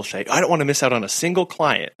 Many people will say, I don't want to miss out on a single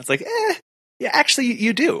client. It's like, yeah, actually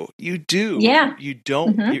you do. You do. Yeah. You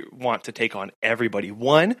don't want to take on everybody.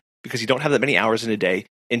 One, because you don't have that many hours in a day.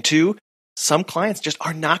 And two, some clients just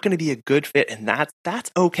are not going to be a good fit, and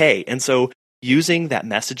that's okay. And so using that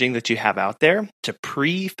messaging that you have out there to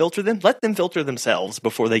pre-filter them, let them filter themselves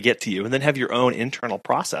before they get to you, and then have your own internal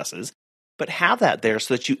processes. But have that there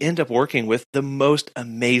so that you end up working with the most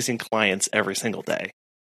amazing clients every single day.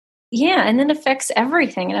 Yeah, and it affects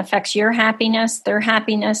everything. It affects your happiness, their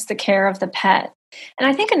happiness, the care of the pet. And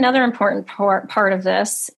I think another important part of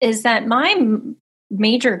this is that my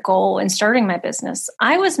major goal in starting my business,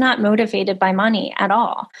 I was not motivated by money at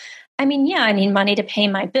all. I mean, yeah, I need money to pay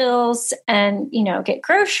my bills and, get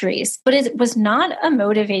groceries, but it was not a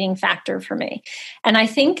motivating factor for me. And I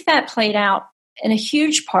think that played out in a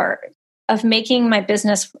huge part of making my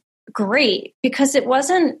business great because it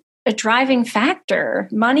wasn't a driving factor.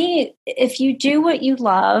 Money, if you do what you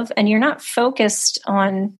love and you're not focused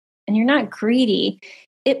on and you're not greedy,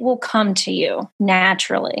 it will come to you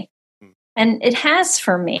naturally. And it has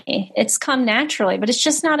for me. It's come naturally, but it's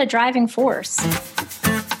just not a driving force.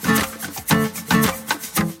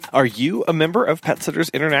 Are you a member of Pet Sitters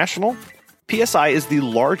International? PSI is the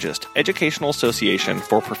largest educational association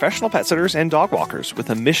for professional pet sitters and dog walkers with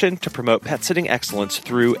a mission to promote pet sitting excellence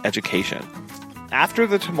through education. After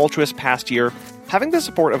the tumultuous past year, having the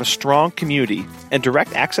support of a strong community and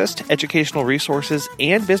direct access to educational resources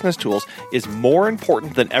and business tools is more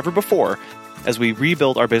important than ever before as we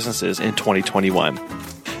rebuild our businesses in 2021.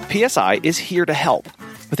 PSI is here to help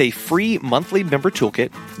with a free monthly member toolkit,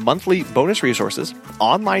 monthly bonus resources,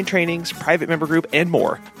 online trainings, private member group, and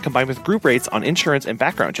more, combined with group rates on insurance and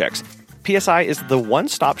background checks. PSI is the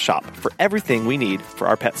one-stop shop for everything we need for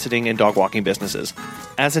our pet sitting and dog walking businesses.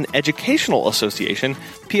 As an educational association,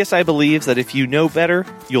 PSI believes that if you know better,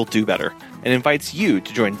 you'll do better, and invites you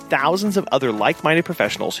to join thousands of other like-minded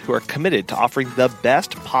professionals who are committed to offering the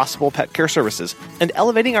best possible pet care services and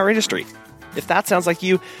elevating our industry. If that sounds like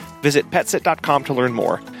you, visit petsit.com to learn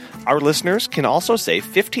more. Our listeners can also save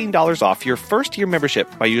 $15 off your first year membership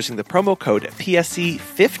by using the promo code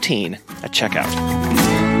PSC15 at checkout.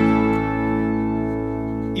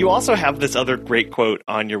 You also have this other great quote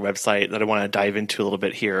on your website that I want to dive into a little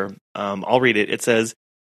bit here. I'll read it. It says,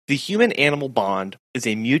 "The human-animal bond is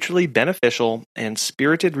a mutually beneficial and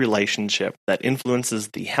spirited relationship that influences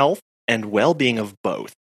the health and well-being of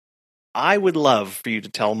both." I would love for you to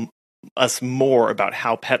tell us more about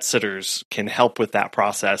how pet sitters can help with that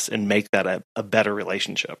process and make that a better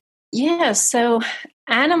relationship. Yeah, so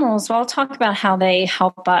animals, well, I'll talk about how they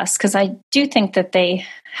help us because I do think that they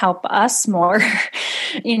help us more.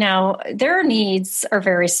 Their needs are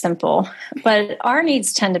very simple, but our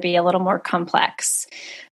needs tend to be a little more complex.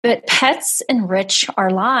 But pets enrich our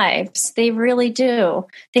lives. They really do.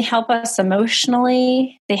 They help us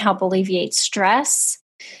emotionally. They help alleviate stress.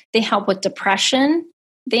 They help with depression.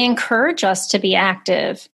 They encourage us to be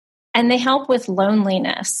active, and they help with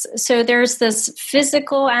loneliness. So there's this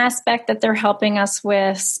physical aspect that they're helping us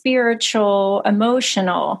with, spiritual,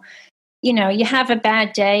 emotional. You have a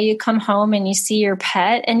bad day, you come home and you see your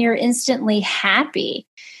pet and you're instantly happy.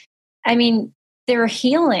 I mean, they're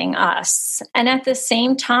healing us. And at the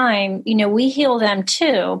same time, we heal them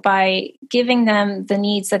too by giving them the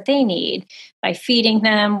needs that they need, by feeding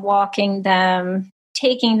them, walking them,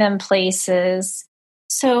 taking them places.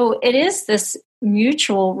 So it is this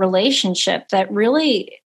mutual relationship that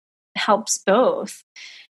really helps both.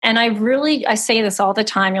 And I say this all the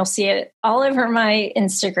time. You'll see it all over my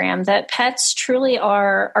Instagram that pets truly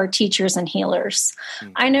are our teachers and healers.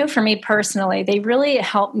 Mm-hmm. I know for me personally, they really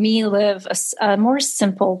help me live a more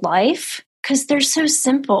simple life because they're so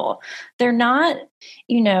simple. They're not,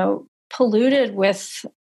 polluted with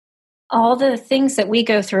all the things that we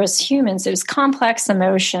go through as humans, those complex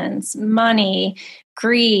emotions, money,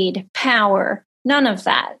 greed, power, none of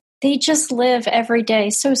that. They just live every day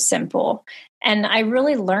so simple. And I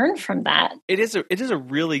really learned from that. It is a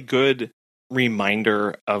really good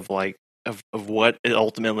reminder of what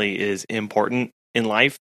ultimately is important in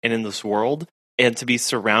life and in this world, and to be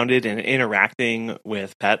surrounded and interacting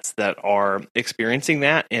with pets that are experiencing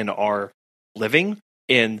that and are living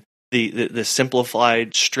in the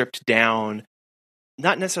simplified, stripped down,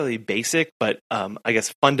 not necessarily basic, but I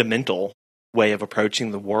guess fundamental way of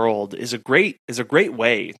approaching the world is a great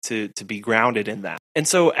way to be grounded in that. And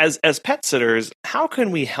so as pet sitters, how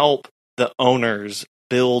can we help the owners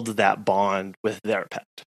build that bond with their pet?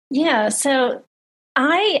 Yeah, so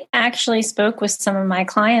I actually spoke with some of my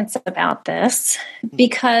clients about this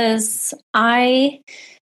because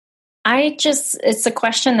it's a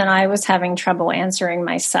question that I was having trouble answering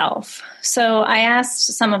myself. So I asked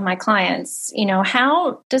some of my clients,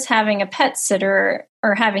 how does having a pet sitter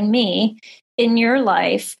or having me in your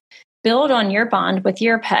life build on your bond with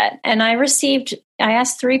your pet? And I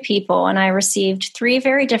asked 3 people and I received 3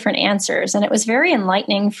 very different answers. And it was very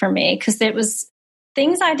enlightening for me because it was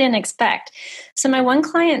things I didn't expect. So my one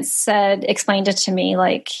client explained it to me,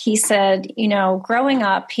 he said, growing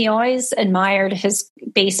up, he always admired his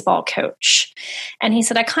baseball coach. And he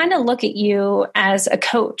said, I kind of look at you as a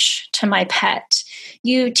coach to my pet.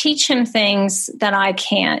 You teach him things that I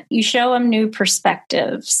can't. You show him new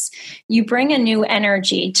perspectives. You bring a new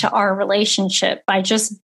energy to our relationship by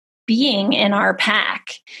just being in our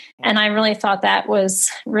pack. And I really thought that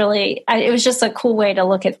was it was just a cool way to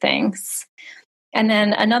look at things. And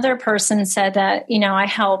then another person said that, I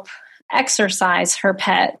help exercise her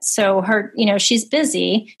pet. So she's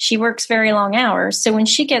busy. She works very long hours. So when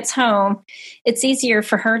she gets home, it's easier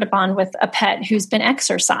for her to bond with a pet who's been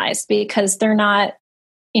exercised because they're not,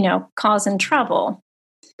 causing trouble.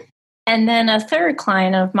 And then a third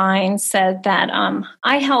client of mine said that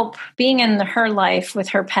I help being in her life with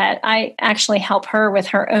her pet. I actually help her with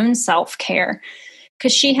her own self-care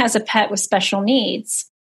because she has a pet with special needs.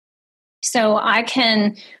 So I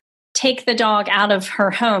can take the dog out of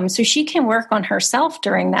her home so she can work on herself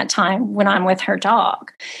during that time when I'm with her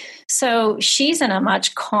dog. So she's in a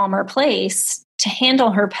much calmer place to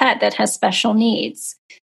handle her pet that has special needs.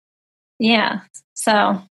 Yeah.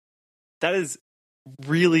 So that is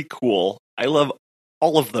really cool. I love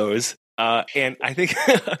all of those. And I think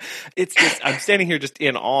I'm standing here just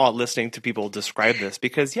in awe listening to people describe this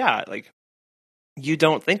because, you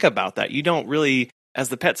don't think about that. You don't really, as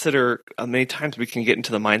the pet sitter, many times we can get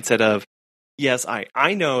into the mindset of, yes,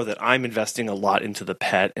 I know that I'm investing a lot into the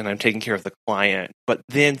pet and I'm taking care of the client, but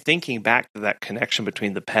then thinking back to that connection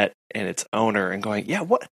between the pet and its owner and going,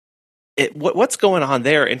 what's going on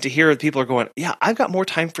there? And to hear people are going, I've got more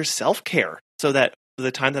time for self-care so that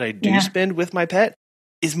the time that I do spend with my pet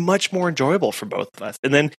is much more enjoyable for both of us.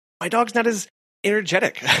 And then my dog's not as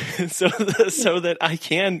energetic so that I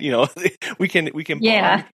can, we can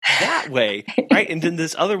bond that way. Right. And then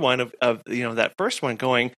this other one of that first one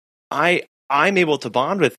going, I'm able to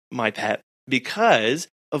bond with my pet because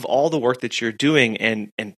of all the work that you're doing and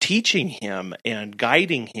teaching him and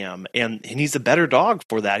guiding him. And he's a better dog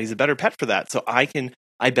for that. He's a better pet for that. So I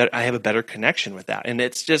have a better connection with that. And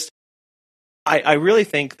it's just, I really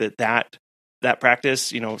think that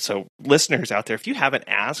practice, so listeners out there, if you haven't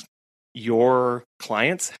asked your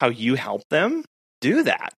clients how you help them, do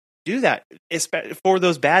that for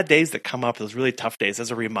those bad days that come up, those really tough days,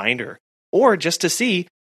 as a reminder, or just to see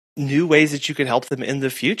new ways that you can help them in the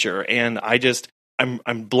future. And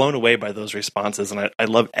I'm blown away by those responses, and I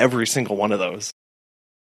love every single one of those.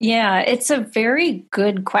 Yeah, it's a very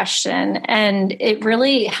good question. And it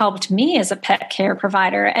really helped me as a pet care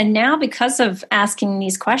provider. And now because of asking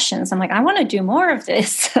these questions, I'm like, I want to do more of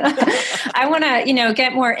this. I want to,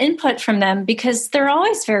 get more input from them because they're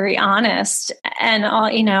always very honest and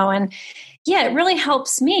it really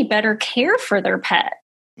helps me better care for their pet.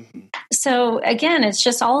 Mm-hmm. So again, it's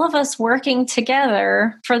just all of us working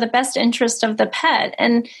together for the best interest of the pet.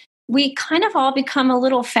 And we kind of all become a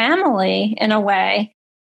little family in a way.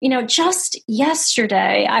 Just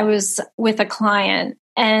yesterday, I was with a client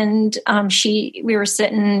and it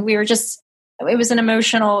was an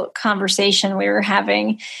emotional conversation we were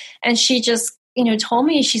having. And she just, told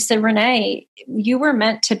me, she said, Renee, you were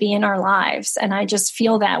meant to be in our lives. And I just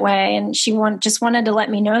feel that way. And she just wanted to let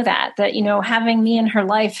me know that, having me in her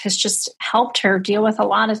life has just helped her deal with a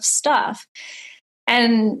lot of stuff.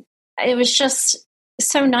 And it was just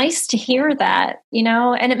so nice to hear that,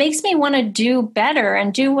 and it makes me want to do better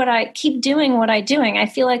and keep doing what I'm doing. I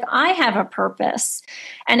feel like I have a purpose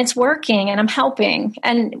and it's working and I'm helping,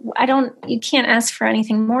 and you can't ask for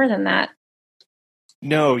anything more than that.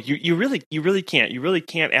 No, you really can't. You really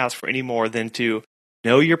can't ask for any more than to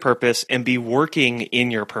know your purpose and be working in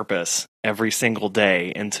your purpose every single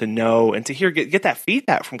day, and to know and to get that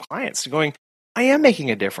feedback from clients going, I am making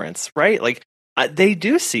a difference, right? Like, they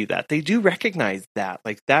do see that. They do recognize that.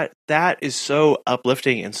 Like that is so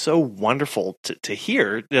uplifting and so wonderful to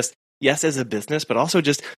hear, just, yes, as a business, but also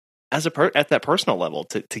just as at that personal level,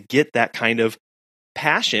 to get that kind of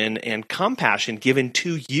passion and compassion given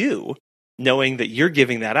to you, knowing that you're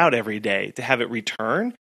giving that out every day, to have it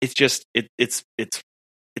return. It's just, it's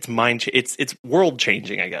world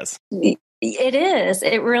changing, I guess. It is.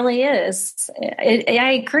 It really is.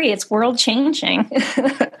 I agree. It's world changing.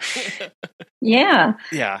 Yeah.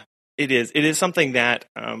 Yeah, it is. It is something that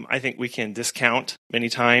I think we can discount many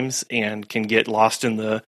times and can get lost in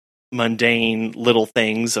the mundane little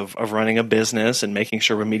things of running a business and making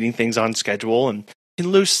sure we're meeting things on schedule, and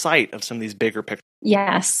can lose sight of some of these bigger pictures.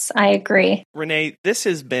 Yes, I agree. Renee, this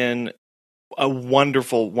has been a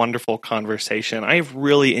wonderful, wonderful conversation. I've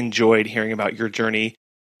really enjoyed hearing about your journey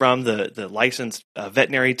from the licensed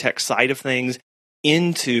veterinary tech side of things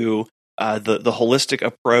into the holistic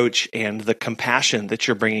approach and the compassion that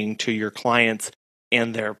you're bringing to your clients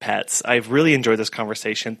and their pets. I've really enjoyed this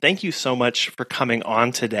conversation. Thank you so much for coming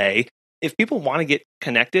on today. If people want to get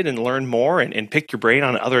connected and learn more and pick your brain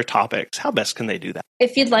on other topics, how best can they do that?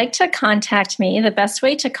 If you'd like to contact me, the best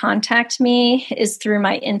way to contact me is through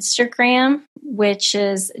my Instagram, which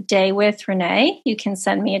is Day with Renee. You can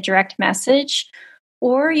send me a direct message,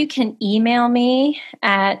 or you can email me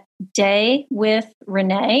at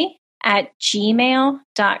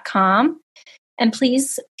daywithrenee@gmail.com. And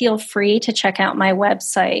please feel free to check out my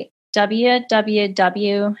website,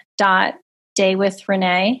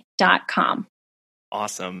 www.daywithrenee.com.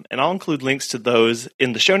 Awesome. And I'll include links to those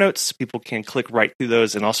in the show notes. People can click right through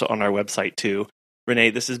those and also on our website too.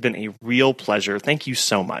 Renee, this has been a real pleasure. Thank you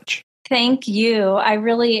so much. Thank you. I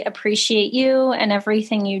really appreciate you and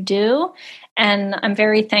everything you do. And I'm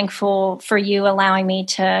very thankful for you allowing me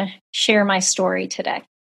to share my story today.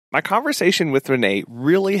 My conversation with Renee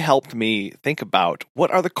really helped me think about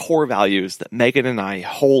what are the core values that Megan and I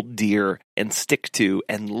hold dear and stick to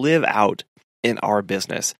and live out in our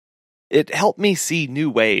business. It helped me see new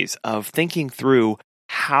ways of thinking through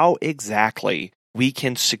how exactly we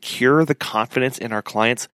can secure the confidence in our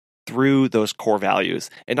clients through those core values,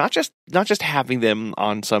 and not just having them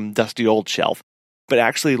on some dusty old shelf, but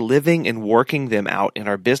actually living and working them out in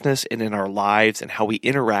our business and in our lives and how we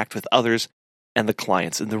interact with others and the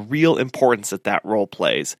clients, and the real importance that role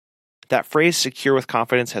plays. That phrase, secure with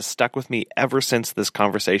confidence, has stuck with me ever since this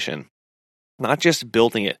conversation. Not just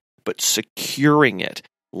building it, but securing it,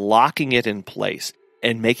 locking it in place,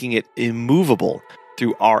 and making it immovable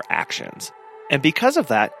through our actions. And because of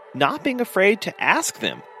that, not being afraid to ask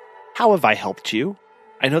them, how have I helped you?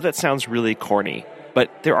 I know that sounds really corny,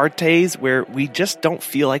 but there are days where we just don't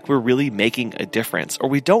feel like we're really making a difference, or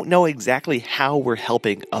we don't know exactly how we're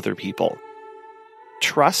helping other people.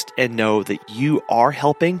 Trust and know that you are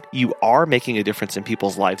helping, you are making a difference in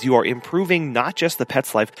people's lives. You are improving not just the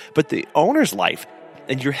pet's life, but the owner's life,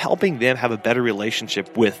 and you're helping them have a better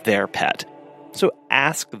relationship with their pet. So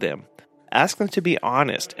ask them to be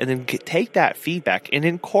honest, and then take that feedback and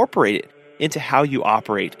incorporate it into how you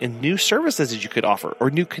operate and new services that you could offer or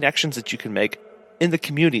new connections that you can make in the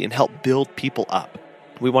community and help build people up.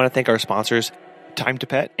 We want to thank our sponsors, Time to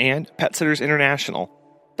Pet and Pet Sitters International.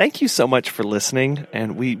 Thank you so much for listening,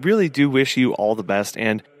 and we really do wish you all the best,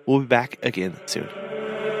 and we'll be back again soon.